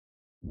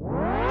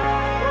Welcome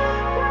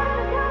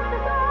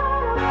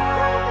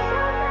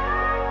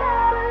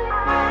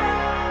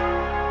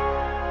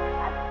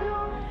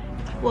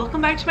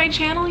back to my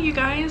channel, you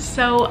guys.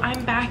 So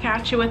I'm back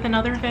at you with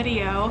another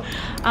video.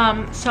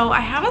 So I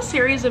have a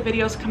series of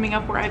videos coming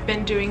up where I've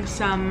been doing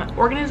some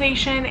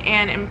organization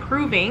and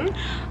improving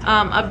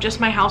of just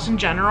my house in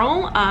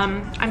general.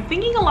 I'm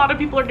thinking a lot of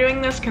people are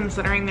doing this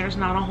considering there's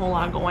not a whole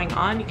lot going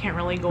on. You can't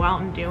really go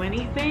out and do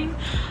anything.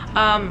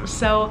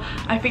 So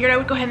I figured I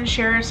would go ahead and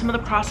share some of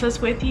the process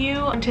with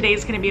you. And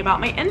today's going to be about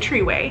my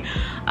entryway.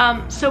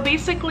 So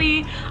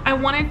basically I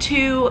wanted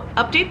to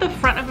update the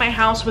front of my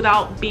house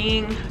without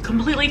being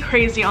completely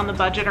crazy on the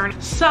budget.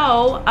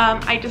 So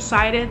I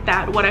decided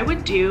that what I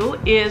would do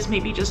is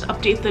maybe just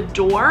update the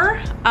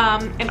door,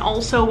 and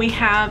also we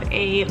have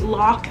a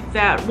lock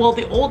that, well,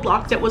 the old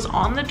lock that was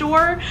on the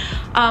door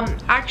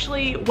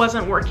actually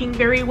wasn't working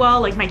very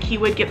well. Like my key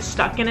would get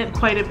stuck in it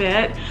quite a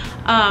bit,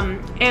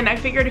 and I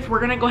figured if we're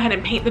gonna go ahead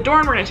and paint the door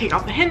and we're gonna take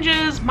off the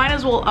hinges, might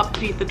as well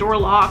update the door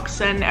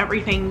locks and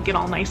everything get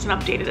all nice and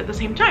updated at the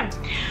same time.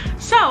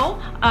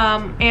 So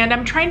and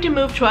I'm trying to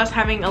move to us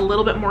having a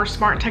little bit more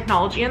smart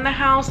technology in the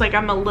house. Like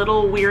I'm a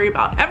little weary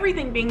about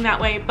everything being that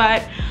way,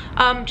 but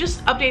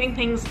just updating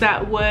things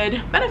that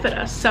would benefit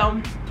us.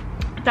 So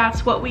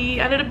that's what we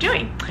ended up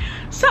doing.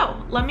 So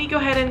let me go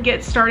ahead and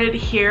get started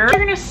here. You're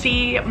gonna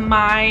see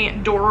my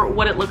door,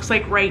 what it looks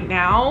like right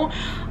now,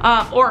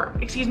 or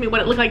excuse me, what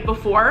it looked like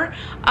before.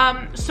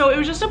 So it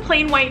was just a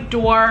plain white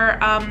door.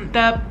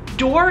 The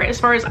door, as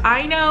far as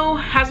I know,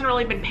 hasn't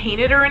really been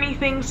painted or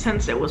anything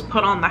since it was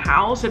put on the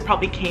house. It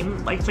probably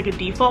came like, it's like a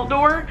default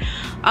door.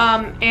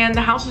 And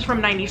the house is from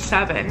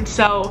 '97,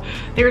 so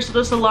there's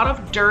just a lot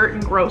of dirt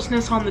and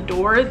grossness on the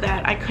door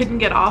that I couldn't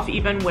get off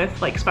even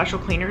with like special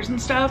cleaners and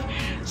stuff.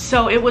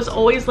 So it was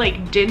always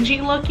like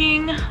dingy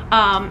looking.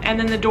 And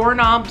then the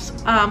doorknobs,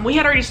 we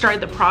had already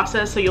started the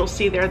process, so you'll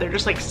see there, they're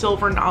just like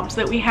silver knobs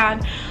that we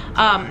had.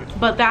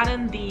 But that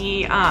and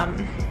the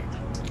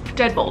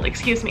deadbolt,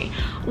 excuse me,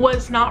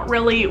 was not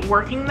really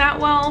working that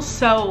well,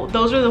 so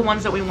those are the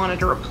ones that we wanted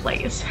to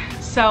replace.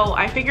 So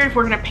I figured if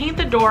we're gonna paint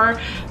the door,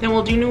 then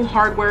we'll do new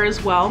hardware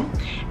as well,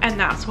 and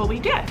that's what we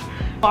did.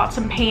 Bought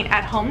some paint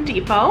at Home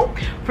Depot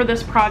for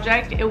this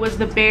project. It was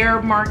the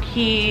Behr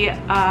Marquee,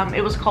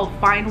 it was called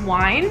Fine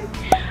Wine.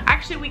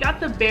 Actually, we got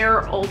the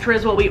Behr Ultra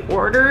is what we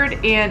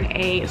ordered in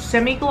a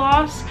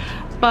semi-gloss,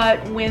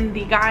 but when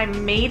the guy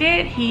made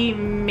it, he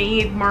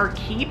made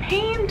Marquee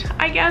paint,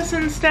 I guess,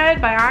 instead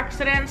by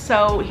accident,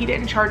 so he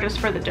didn't charge us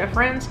for the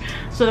difference.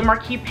 So the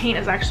Marquee paint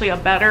is actually a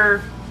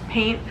better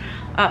paint,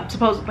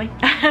 supposedly.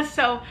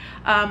 So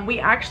we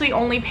actually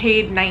only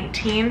paid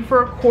 $19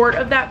 for a quart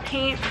of that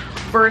paint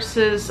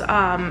versus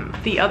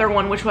the other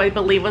one, which I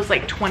believe was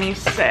like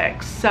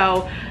 $26.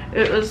 So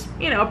it was,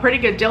 you know, a pretty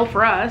good deal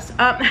for us.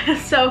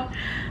 So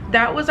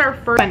that was our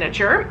first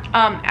expenditure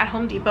at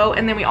Home Depot.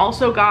 And then we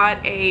also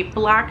got a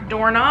black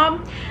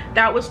doorknob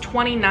that was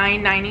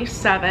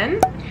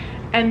 $29.97.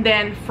 And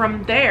then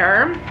from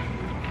there,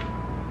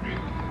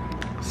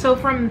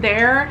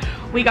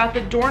 we got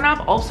the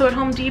doorknob also at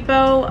Home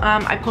Depot.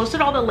 I posted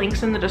all the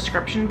links in the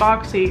description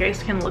box so you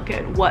guys can look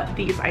at what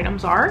these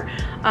items are.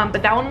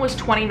 But that one was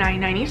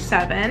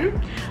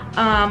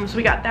 $29.97. So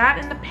we got that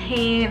in the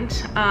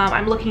paint.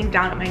 I'm looking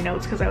down at my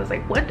notes because I was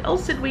like, what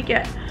else did we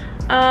get?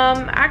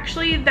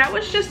 Actually, that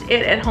was just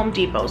it at Home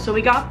Depot. So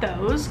we got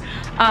those.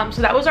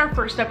 So that was our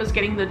first step, is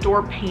getting the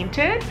door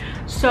painted.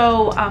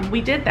 So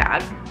we did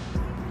that.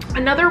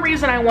 Another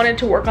reason I wanted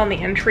to work on the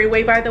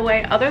entryway, by the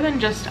way, other than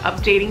just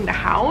updating the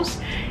house,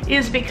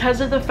 is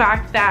because of the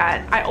fact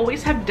that I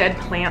always have dead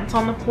plants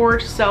on the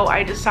porch. So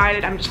I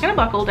decided I'm just gonna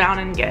buckle down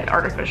and get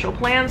artificial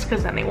plants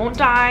because then they won't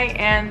die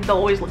and they'll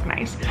always look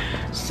nice.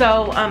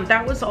 So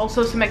that was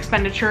also some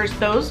expenditures.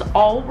 Those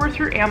all were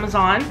through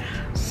Amazon.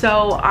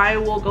 So I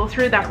will go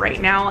through that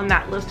right now, and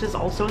that list is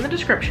also in the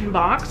description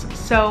box.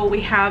 So we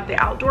have the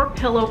outdoor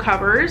pillow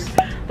covers.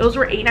 Those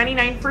were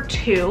 $8.99 for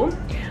 2.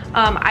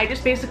 I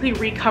just basically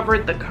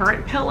recovered the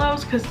current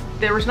pillows because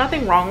there was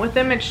nothing wrong with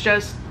them. It's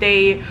just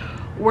they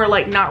were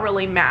like not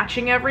really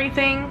matching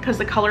everything because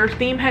the color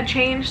theme had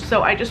changed.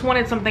 So I just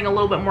wanted something a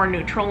little bit more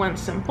neutral and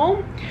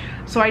simple.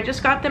 So I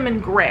just got them in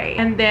gray.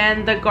 And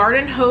then the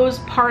garden hose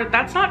part,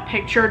 that's not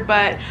pictured,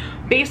 but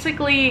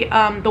basically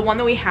the one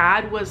that we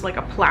had was like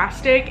a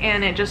plastic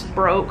and it just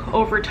broke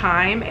over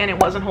time and it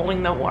wasn't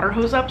holding the water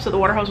hose up, so the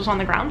water hose was on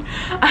the ground.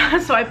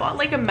 So I bought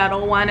like a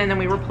metal one and then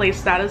we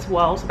replaced that as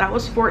well. So that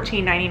was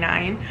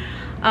 $14.99.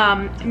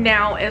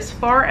 Now as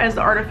far as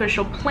the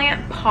artificial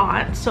plant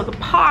pots, so the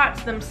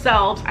pots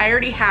themselves I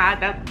already had,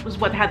 that was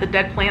what had the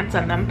dead plants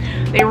in them.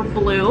 They were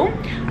blue.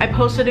 I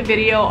posted a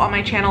video on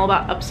my channel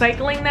about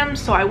upcycling them,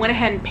 so I went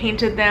ahead and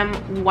painted them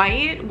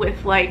white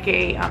with like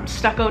a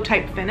stucco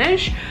type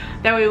finish.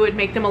 That way it would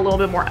make them a little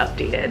bit more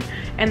updated.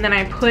 And then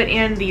I put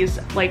in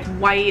these like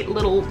white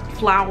little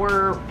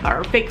flower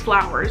or fake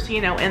flowers,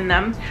 you know, in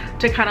them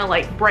to kind of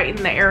like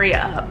brighten the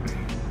area up.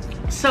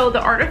 So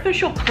the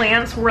artificial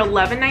plants were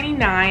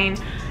 $11.99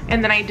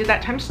 and then I did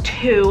that times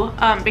 2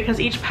 because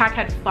each pack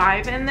had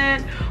 5 in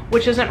it,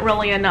 which isn't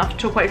really enough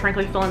to quite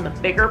frankly fill in the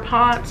bigger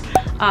pots.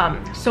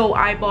 So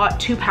I bought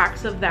 2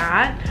 packs of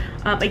that,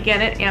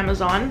 again at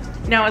Amazon.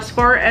 Now as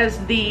far as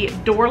the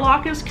door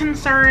lock is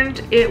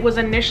concerned, it was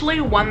initially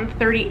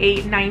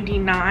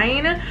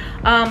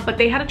 $138.99, but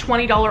they had a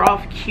 $20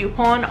 off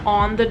coupon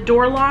on the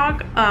door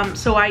lock,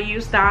 so I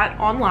used that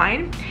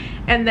online.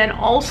 And then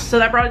also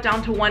that brought it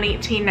down to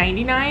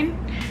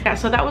 $118.99. Yeah,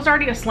 so that was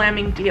already a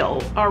slamming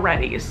deal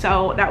already.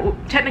 So that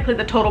technically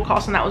the total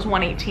cost on that was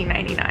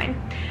 $118.99.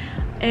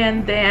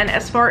 And then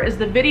as far as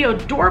the video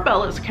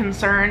doorbell is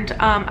concerned,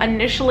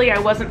 initially I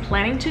wasn't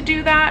planning to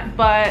do that,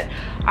 but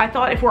I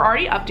thought if we're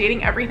already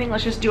updating everything,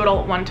 let's just do it all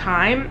at one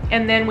time.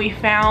 And then we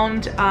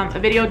found a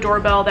video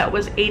doorbell that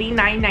was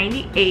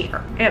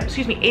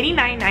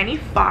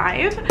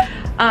 $89.95.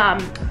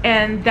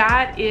 And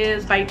that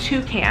is by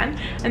Toucan,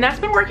 and that's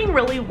been working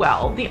really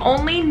well. The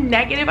only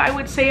negative I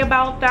would say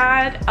about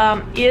that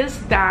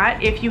is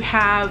that if you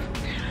have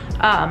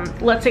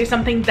let's say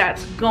something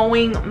that's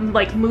going,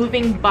 like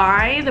moving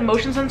by, the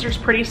motion sensor is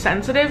pretty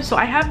sensitive, so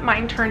I have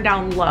mine turned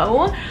down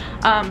low,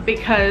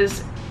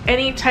 because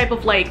any type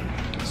of like,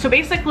 so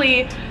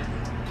basically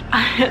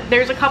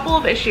there's a couple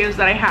of issues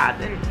that I had,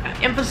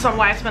 and emphasis on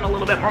why I spent a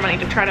little bit more money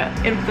to try to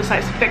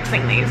emphasize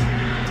fixing these.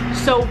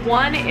 So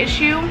one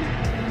issue,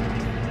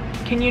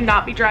 can you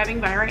not be driving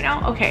by right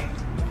now? Okay,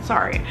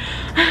 sorry.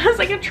 It's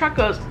like a truck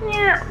goes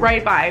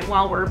right by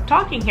while we're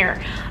talking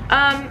here.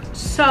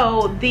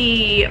 So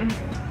the,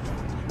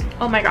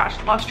 oh my gosh,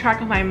 lost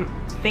track of my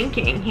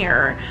thinking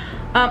here.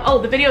 Oh,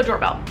 the video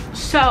doorbell.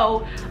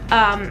 So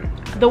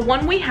the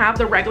one we have,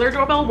 the regular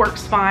doorbell,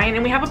 works fine,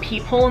 and we have a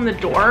peephole in the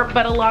door,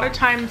 but a lot of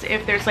times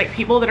if there's like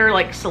people that are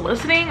like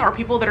soliciting or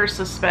people that are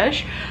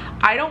suspicious,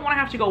 I don't want to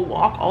have to go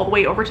walk all the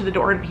way over to the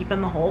door and peep in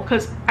the hole,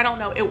 because I don't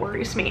know, it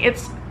worries me.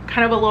 It's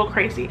kind of a little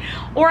crazy.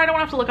 Or I don't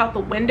have to look out the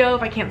window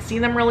if I can't see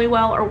them really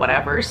well or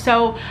whatever.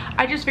 So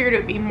I just figured it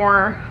would be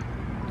more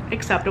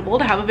acceptable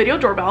to have a video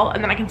doorbell,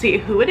 and then I can see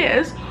who it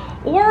is.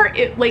 Or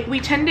it, like, we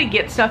tend to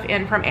get stuff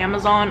in from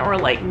Amazon or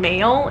like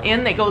mail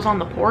in that goes on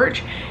the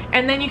porch,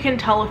 and then you can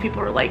tell if people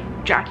are like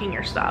jacking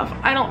your stuff.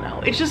 I don't know,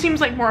 it just seems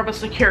like more of a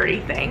security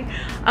thing.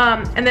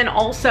 And then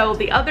also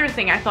the other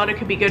thing I thought it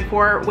could be good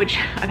for, which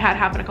I've had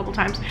happen a couple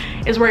times,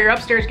 is where you're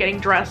upstairs getting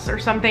dressed or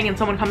something and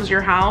someone comes to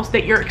your house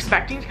that you're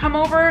expecting to come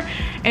over,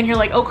 and you're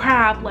like, oh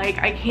crap, like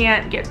I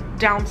can't get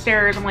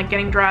downstairs, I'm like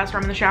getting dressed or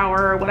I'm in the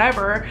shower or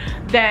whatever.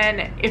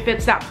 Then if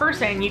it's that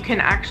person, you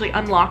can actually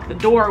unlock the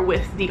door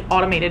with the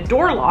automated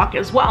door lock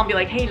as well and be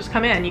like, hey, just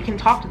come in. You can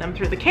talk to them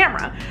through the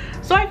camera.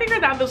 So I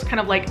figured that was kind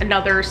of like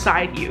another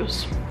side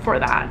use for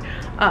that.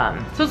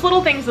 So it's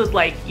little things that,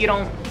 like, you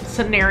don't,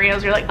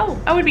 scenarios you're like, oh,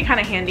 that would be kind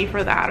of handy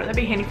for that, or that'd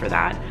be handy for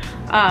that.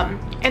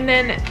 And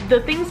then the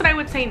things that I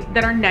would say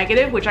that are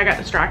negative, which I got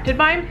distracted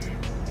by.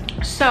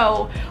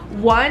 So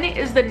one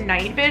is the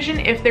night vision.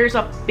 If there's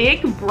a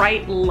big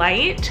bright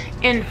light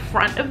in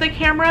front of the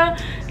camera,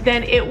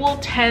 then it will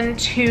tend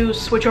to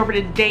switch over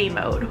to day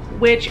mode,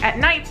 which at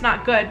night's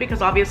not good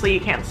because obviously you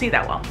can't see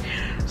that well.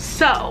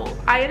 So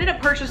I ended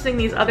up purchasing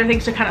these other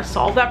things to kind of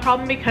solve that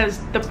problem, because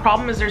the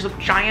problem is there's a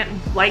giant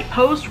light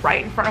post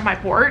right in front of my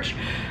porch.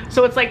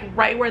 So it's like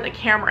right where the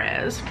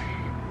camera is.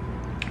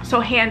 So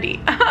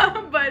handy.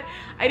 But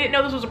I didn't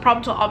know this was a problem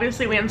until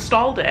obviously we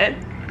installed it.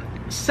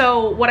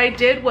 So what I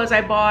did was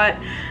I bought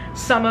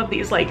some of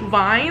these like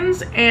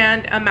vines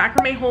and a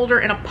macrame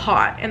holder in a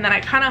pot, and then I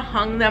kind of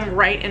hung them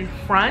right in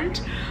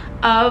front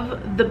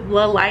of the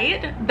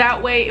light.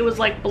 That way it was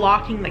like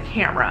blocking the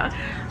camera.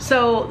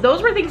 So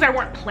those were things I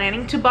weren't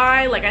planning to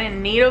buy. Like, I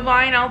didn't need a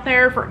vine out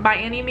there by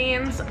any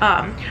means,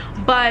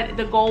 but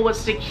the goal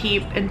was to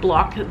keep and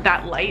block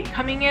that light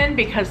coming in,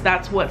 because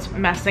that's what's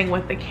messing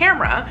with the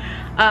camera.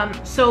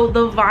 So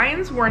the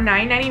vines were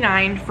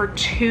 $9.99 for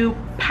 2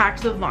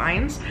 packs of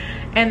vines,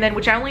 and then,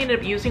 which I only ended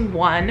up using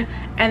 1,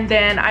 and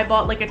then I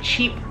bought like a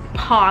cheap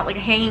pot, like a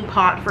hanging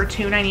pot, for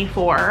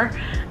 $2.94,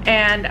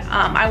 and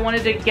I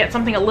wanted to get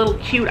something a little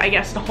cute, I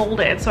guess, to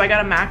hold it, so I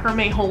got a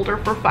macrame holder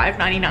for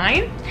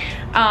 $5.99,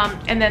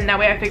 and then that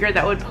way I figured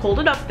that would hold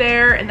it up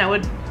there and that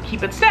would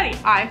keep it steady,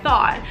 I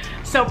thought.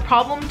 So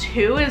problem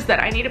 2 is that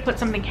I need to put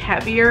something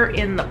heavier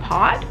in the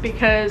pot,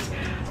 because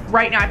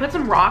right now I put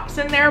some rocks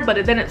in there,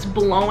 but then it's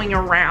blowing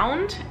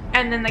around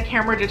and then the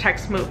camera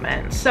detects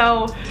movement.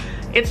 So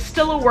it's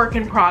still a work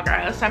in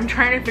progress. I'm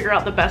trying to figure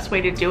out the best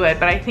way to do it,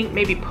 but I think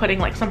maybe putting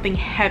like something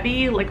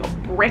heavy, like a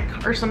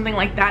brick or something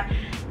like that,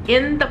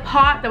 in the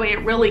pot, that way it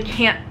really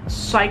can't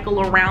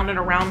cycle around and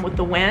around with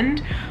the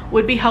wind,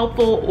 would be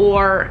helpful.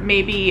 Or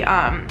maybe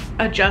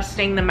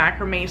adjusting the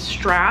macrame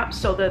straps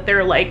so that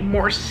they're like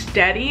more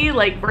steady,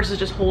 like versus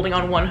just holding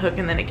on one hook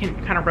and then it can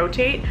kind of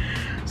rotate.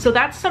 So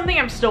that's something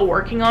I'm still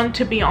working on,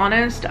 to be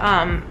honest.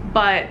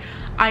 But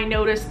I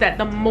noticed that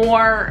the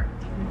more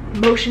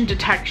motion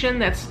detection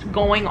that's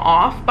going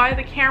off by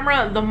the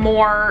camera, the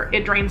more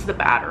it drains the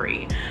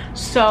battery.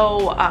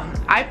 So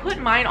I put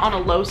mine on a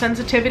low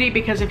sensitivity,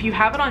 because if you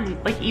have it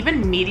on like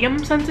even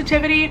medium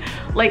sensitivity,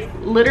 like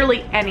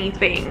literally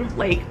anything,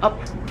 like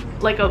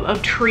like a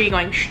tree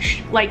going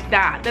shh, like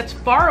that, that's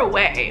far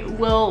away,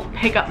 will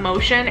pick up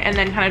motion and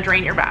then kind of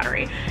drain your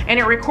battery. And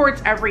it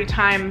records every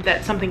time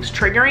that something's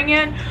triggering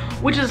it,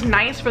 which is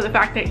nice for the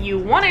fact that you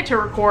want it to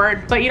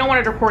record, but you don't want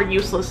it to record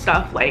useless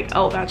stuff like,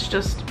 oh, that's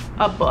just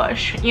a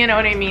bush. You know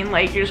what I mean?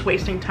 Like, you're just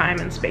wasting time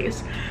and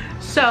space.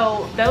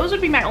 So those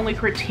would be my only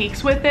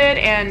critiques with it,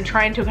 and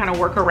trying to kind of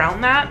work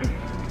around that.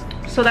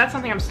 So that's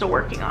something I'm still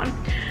working on.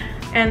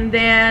 And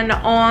then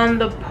on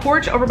the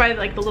porch over by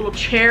like the little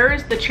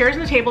chairs, the chairs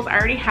and the tables I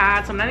already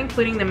had, so I'm not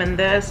including them in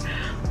this.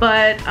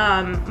 But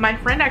my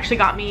friend actually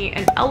got me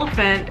an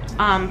elephant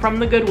from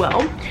the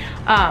Goodwill.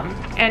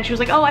 And she was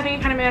like, oh, I think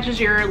it kind of matches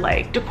your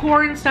like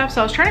decor and stuff. So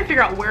I was trying to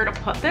figure out where to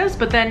put this,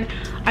 but then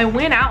I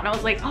went out and I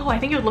was like, oh, I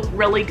think it would look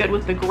really good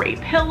with the gray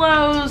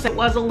pillows. It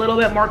was a little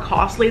bit more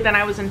costly than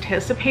I was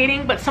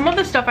anticipating, but some of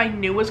the stuff I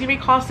knew was gonna be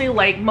costly.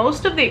 Like,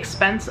 most of the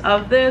expense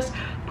of this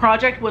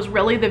project was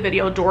really the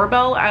video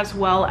doorbell as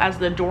well as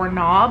the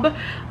doorknob.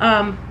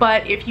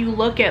 But if you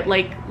look at,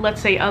 like,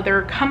 let's say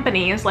other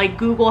companies, like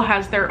Google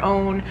has their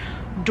own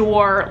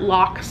door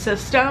lock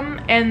system,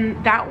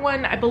 and that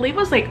one I believe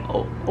was like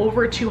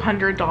over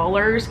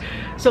 $200.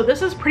 So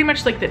this is pretty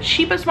much like the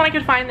cheapest one I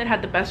could find that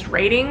had the best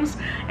ratings,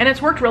 and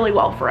it's worked really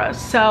well for us.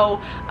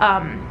 So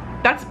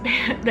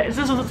this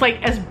is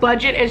like as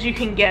budget as you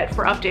can get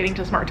for updating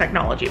to smart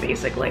technology.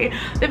 Basically,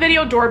 the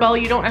video doorbell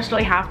you don't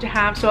necessarily have to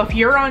have. So if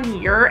you're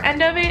on your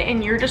end of it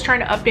and you're just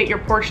trying to update your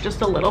porch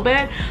just a little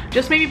bit,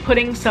 just maybe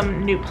putting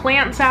some new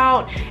plants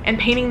out and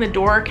painting the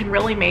door can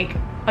really make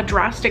a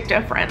drastic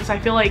difference. I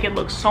feel like it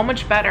looks so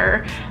much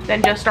better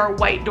than just our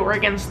white door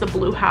against the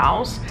blue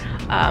house.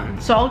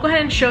 So I'll go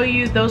ahead and show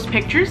you those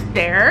pictures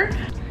there.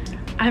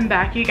 I'm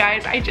back, you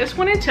guys. I just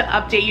wanted to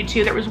update you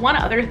too. There was one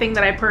other thing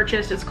that I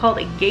purchased. It's called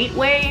a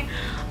gateway.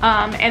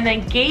 And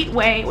then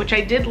gateway, which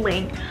I did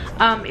link,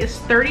 is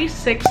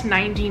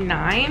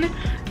 $36.99.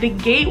 The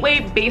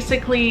gateway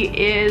basically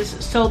is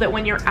so that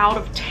when you're out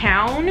of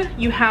town,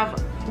 you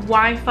have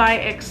Wi-Fi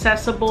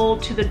accessible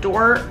to the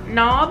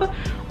doorknob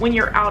when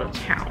you're out of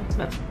town.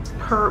 That's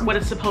what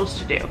it's supposed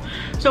to do.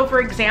 So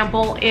for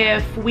example,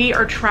 if we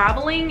are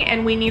traveling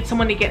and we need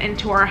someone to get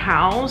into our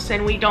house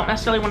and we don't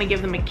necessarily want to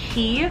give them a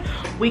key,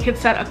 we could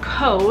set a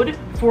code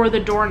for the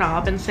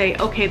doorknob and say,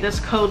 okay,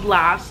 this code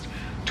lasts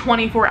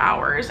 24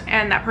 hours,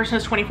 and that person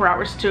has 24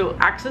 hours to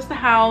access the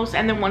house,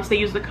 and then once they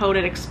use the code,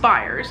 it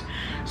expires.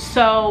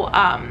 So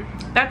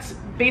that's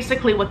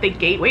basically what the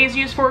gateway is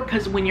used for,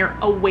 because when you're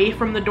away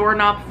from the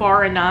doorknob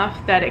far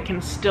enough that it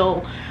can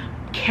still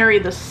carry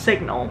the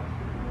signal,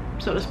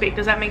 so to speak.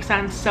 Does that make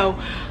sense? So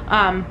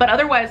but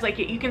otherwise, like,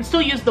 you can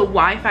still use the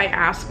Wi-Fi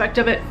aspect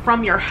of it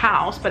from your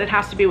house, but it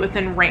has to be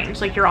within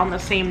range, like you're on the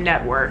same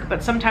network.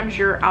 But sometimes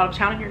you're out of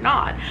town and you're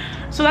not,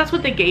 so that's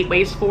what the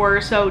gateway's for.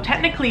 So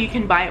technically you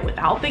can buy it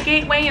without the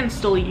gateway and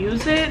still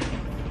use it,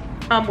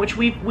 which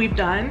we've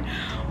done.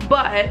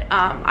 But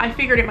I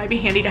figured it might be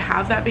handy to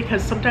have that,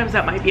 because sometimes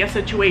that might be a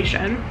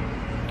situation,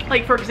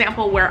 like for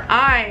example, where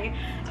I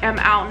am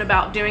out and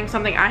about doing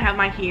something, I have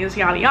my keys,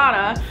 yada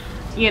yada,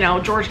 you know,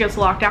 George gets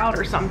locked out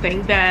or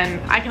something, then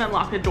I can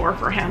unlock the door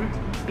for him,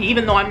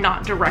 even though I'm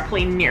not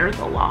directly near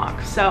the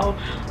lock. So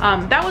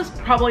that was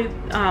probably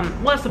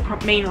was the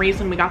main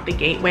reason we got the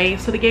gateway.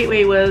 So the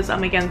gateway was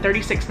again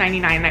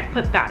 $36.99, and I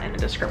put that in the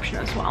description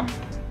as well.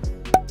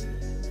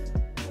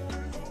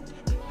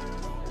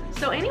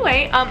 So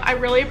anyway, I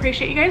really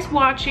appreciate you guys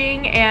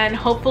watching, and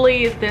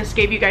hopefully this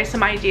gave you guys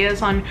some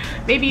ideas on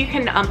maybe you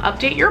can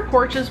update your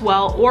porch as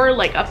well, or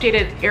like update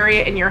an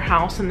area in your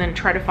house and then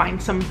try to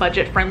find some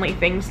budget-friendly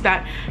things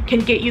that can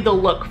get you the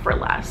look for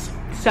less.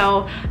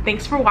 So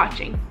thanks for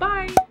watching.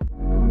 Bye.